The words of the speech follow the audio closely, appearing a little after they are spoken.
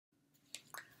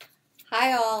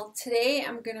Hi all, today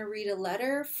I'm going to read a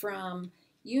letter from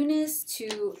Eunice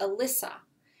to Elissa.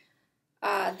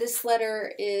 This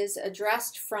letter is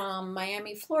addressed from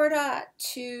Miami, Florida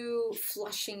to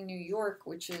Flushing, New York,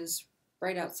 which is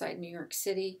right outside New York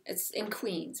City. It's in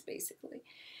Queens, basically.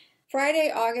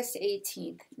 Friday, August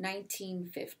 18th,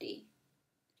 1950.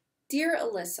 Dear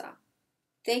Elissa,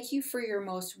 thank you for your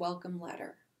most welcome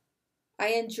letter. I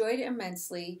enjoyed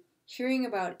immensely hearing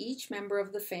about each member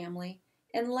of the family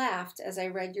and laughed as I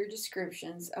read your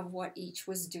descriptions of what each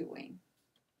was doing.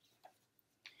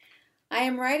 I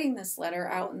am writing this letter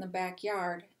out in the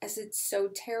backyard as it's so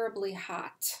terribly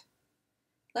hot.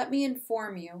 Let me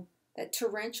inform you that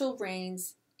torrential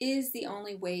rains is the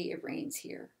only way it rains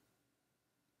here.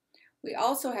 We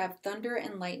also have thunder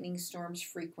and lightning storms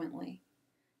frequently.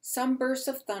 Some bursts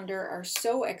of thunder are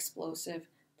so explosive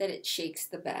that it shakes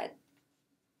the bed.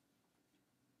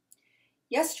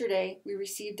 Yesterday, we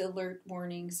received alert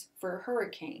warnings for a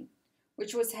hurricane,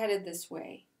 which was headed this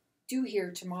way, due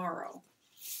here tomorrow.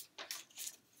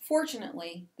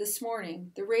 Fortunately, this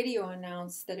morning, the radio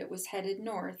announced that it was headed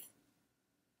north,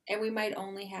 and we might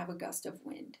only have a gust of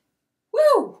wind.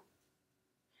 Woo!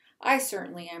 I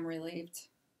certainly am relieved.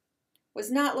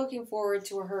 Was not looking forward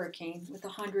to a hurricane with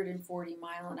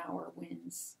 140-mile-an-hour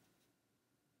winds.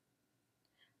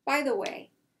 By the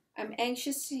way, I'm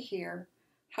anxious to hear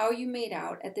how you made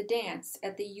out at the dance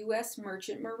at the U.S.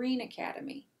 Merchant Marine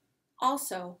Academy.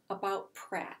 Also about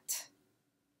Pratt.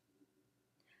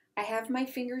 I have my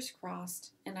fingers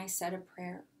crossed and I said a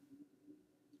prayer.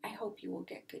 I hope you will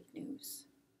get good news.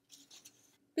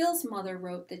 Bill's mother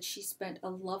wrote that she spent a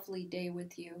lovely day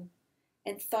with you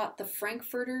and thought the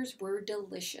frankfurters were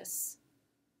delicious.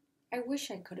 I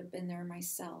wish I could have been there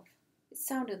myself. It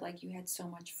sounded like you had so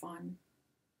much fun.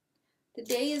 The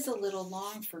day is a little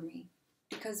long for me,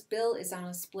 because Bill is on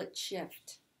a split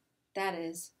shift. That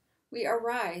is, we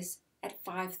arise at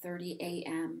 5:30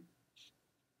 a.m.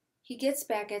 He gets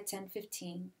back at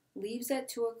 10:15, leaves at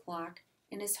 2 o'clock,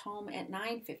 and is home at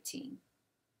 9:15.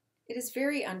 It is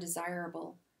very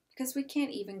undesirable, because we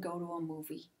can't even go to a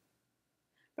movie.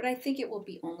 But I think it will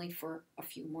be only for a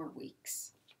few more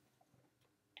weeks.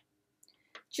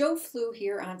 Joe flew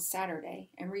here on Saturday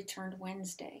and returned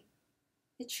Wednesday.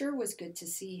 It sure was good to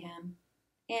see him.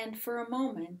 And for a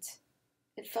moment,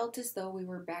 it felt as though we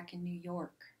were back in New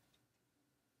York.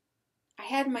 I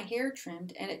had my hair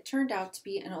trimmed, and it turned out to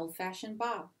be an old-fashioned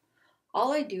bob.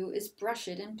 All I do is brush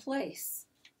it in place.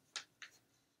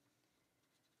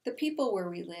 The people where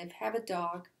we live have a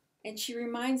dog, and she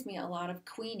reminds me a lot of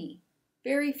Queenie,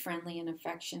 very friendly and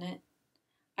affectionate.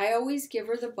 I always give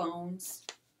her the bones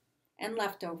and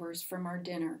leftovers from our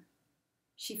dinner.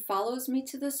 She follows me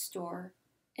to the store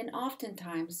and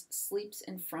oftentimes sleeps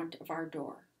in front of our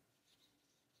door.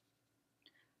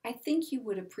 I think you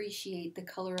would appreciate the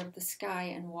color of the sky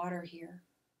and water here.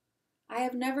 I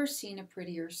have never seen a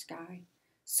prettier sky,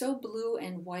 so blue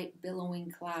and white billowing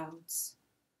clouds.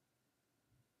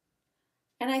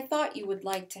 And I thought you would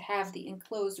like to have the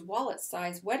enclosed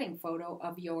wallet-sized wedding photo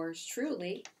of yours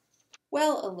truly.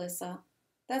 Well, Elissa,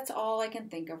 that's all I can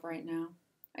think of right now.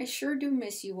 I sure do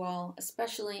miss you all,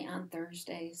 especially on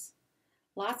Thursdays.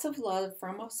 Lots of love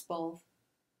from us both.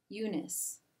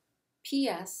 Eunice.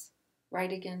 P.S.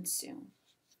 Write again soon.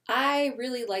 I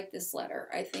really like this letter.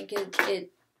 I think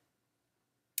it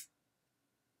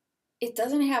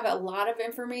doesn't have a lot of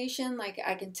information. Like,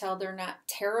 I can tell they're not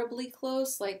terribly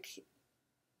close,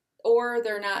 or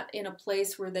they're not in a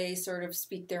place where they sort of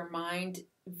speak their mind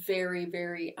very,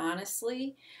 very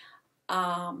honestly.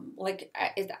 I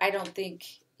don't think,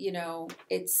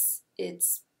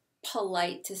 it's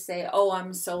polite to say, oh,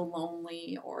 I'm so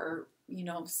lonely, or,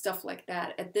 stuff like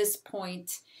that at this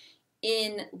point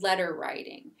in letter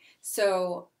writing.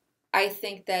 So I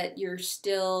think that you're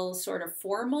still sort of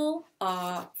formal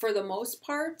for the most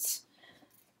part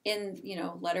in,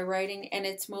 letter writing, and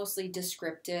it's mostly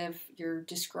descriptive. You're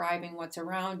describing what's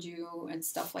around you and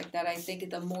stuff like that. I think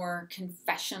the more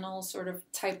confessional sort of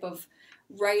type of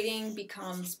writing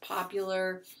becomes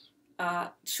popular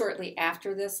shortly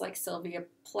after this, like Sylvia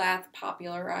Plath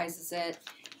popularizes it,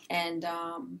 and,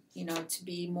 to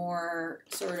be more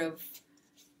sort of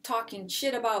talking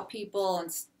shit about people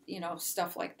and,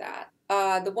 stuff like that.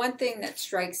 The one thing that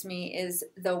strikes me is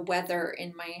the weather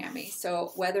in Miami.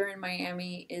 So weather in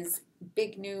Miami is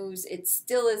big news. It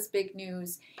still is big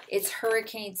news. It's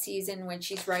hurricane season when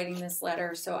she's writing this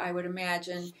letter, so I would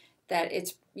imagine that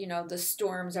it's, the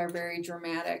storms are very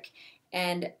dramatic,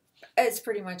 and it's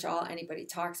pretty much all anybody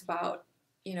talks about,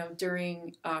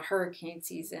 during hurricane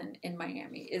season in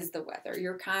Miami is the weather.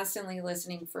 You're constantly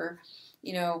listening for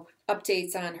you know,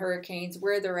 updates on hurricanes,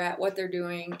 where they're at, what they're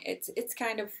doing. It's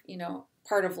kind of, you know,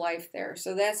 part of life there.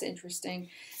 So that's interesting.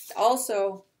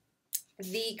 Also,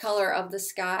 the color of the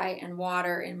sky and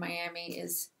water in Miami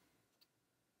is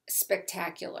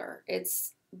spectacular.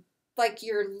 It's like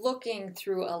you're looking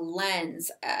through a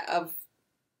lens of,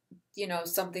 you know,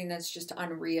 something that's just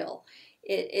unreal.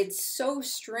 It's so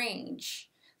strange.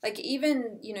 Like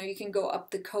even, you know, you can go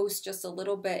up the coast just a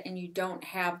little bit and you don't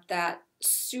have that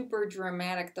super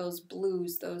dramatic, those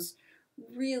blues, those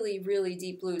really, really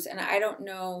deep blues. And I don't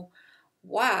know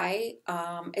why.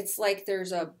 It's like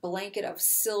there's a blanket of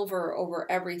silver over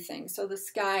everything. So the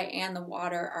sky and the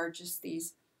water are just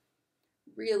these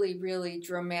really, really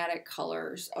dramatic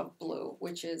colors of blue,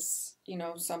 which is, you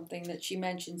know, something that she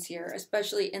mentions here,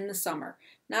 especially in the summer,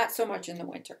 not so much in the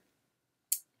winter.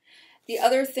 The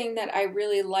other thing that I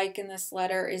really like in this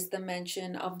letter is the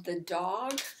mention of the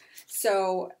dog.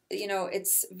 So, you know,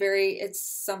 it's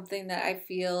something that I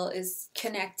feel is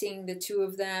connecting the two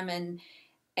of them,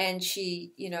 and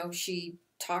she, you know, she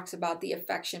talks about the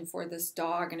affection for this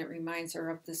dog, and it reminds her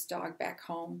of this dog back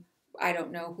home. I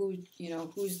don't know who, you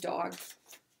know, whose dog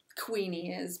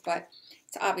Queenie is, but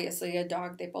it's obviously a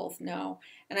dog they both know,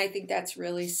 and I think that's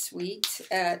really sweet.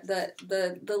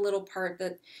 The little part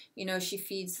that, you know, she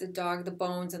feeds the dog the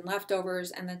bones and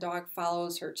leftovers, and the dog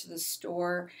follows her to the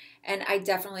store, and I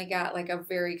definitely got like a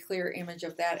very clear image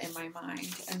of that in my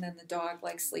mind. And then the dog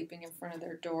like sleeping in front of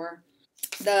their door.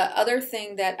 The other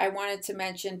thing that I wanted to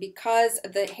mention, because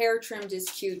the hair trimmed is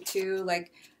cute too,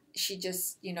 like she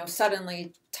just, you know,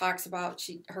 suddenly talks about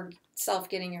herself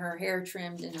getting her hair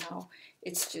trimmed and how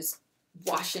it's just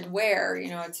wash and wear, you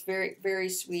know, it's very, very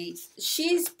sweet.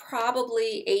 She's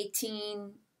probably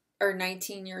 18 or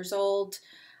 19 years old.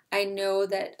 I know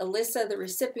that Elissa, the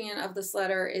recipient of this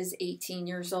letter, is 18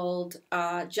 years old,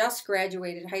 just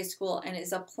graduated high school, and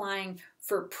is applying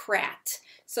for Pratt.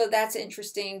 So that's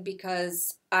interesting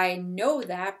because I know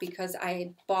that because I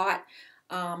had bought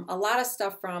a lot of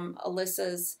stuff from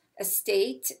Elissa's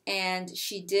estate, and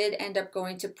she did end up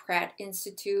going to Pratt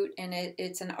Institute, and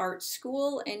it's an art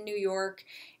school in New York,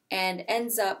 and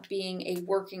ends up being a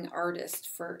working artist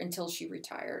for until she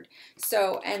retired.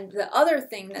 So, and the other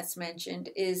thing that's mentioned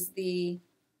is the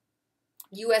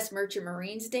U.S. Merchant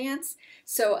Marines dance.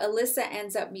 So Elissa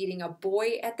ends up meeting a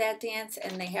boy at that dance,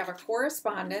 and they have a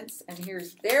correspondence, and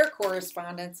here's their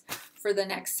correspondence for the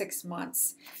next 6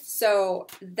 months. So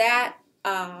that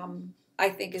I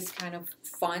think is kind of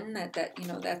fun that you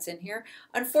know, that's in here.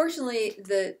 Unfortunately,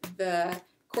 the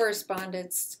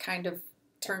correspondence kind of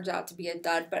turns out to be a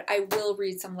dud, but I will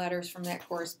read some letters from that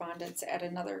correspondence at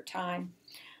another time.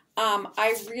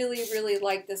 I really, really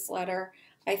like this letter.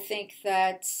 I think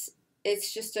that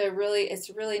it's a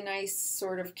really nice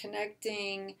sort of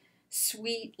connecting,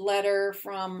 sweet letter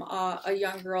from a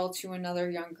young girl to another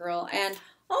young girl. And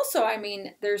also, I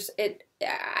mean,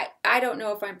 I don't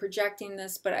know if I'm projecting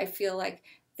this, but I feel like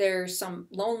there's some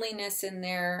loneliness in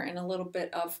there and a little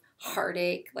bit of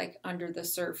heartache, like under the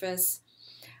surface.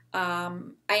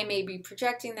 I may be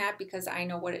projecting that because I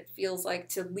know what it feels like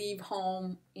to leave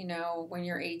home, you know, when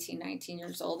you're 18, 19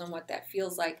 years old, and what that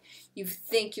feels like. You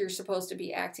think you're supposed to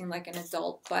be acting like an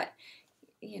adult, but,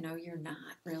 you know, you're not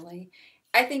really.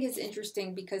 I think it's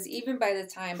interesting because even by the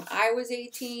time I was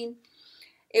 18,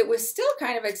 it was still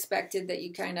kind of expected that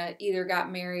you kind of either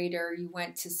got married or you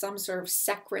went to some sort of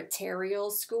secretarial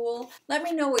school. Let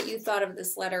me know what you thought of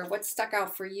this letter. What stuck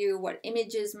out for you? What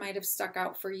images might have stuck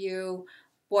out for you?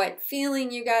 What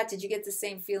feeling you got? Did you get the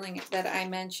same feeling that I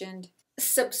mentioned?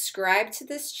 Subscribe to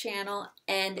this channel,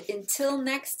 and until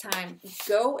next time,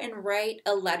 go and write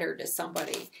a letter to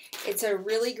somebody. It's a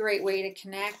really great way to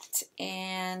connect,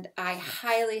 and I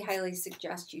highly, highly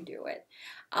suggest you do it.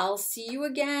 I'll see you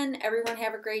again. Everyone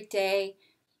have a great day.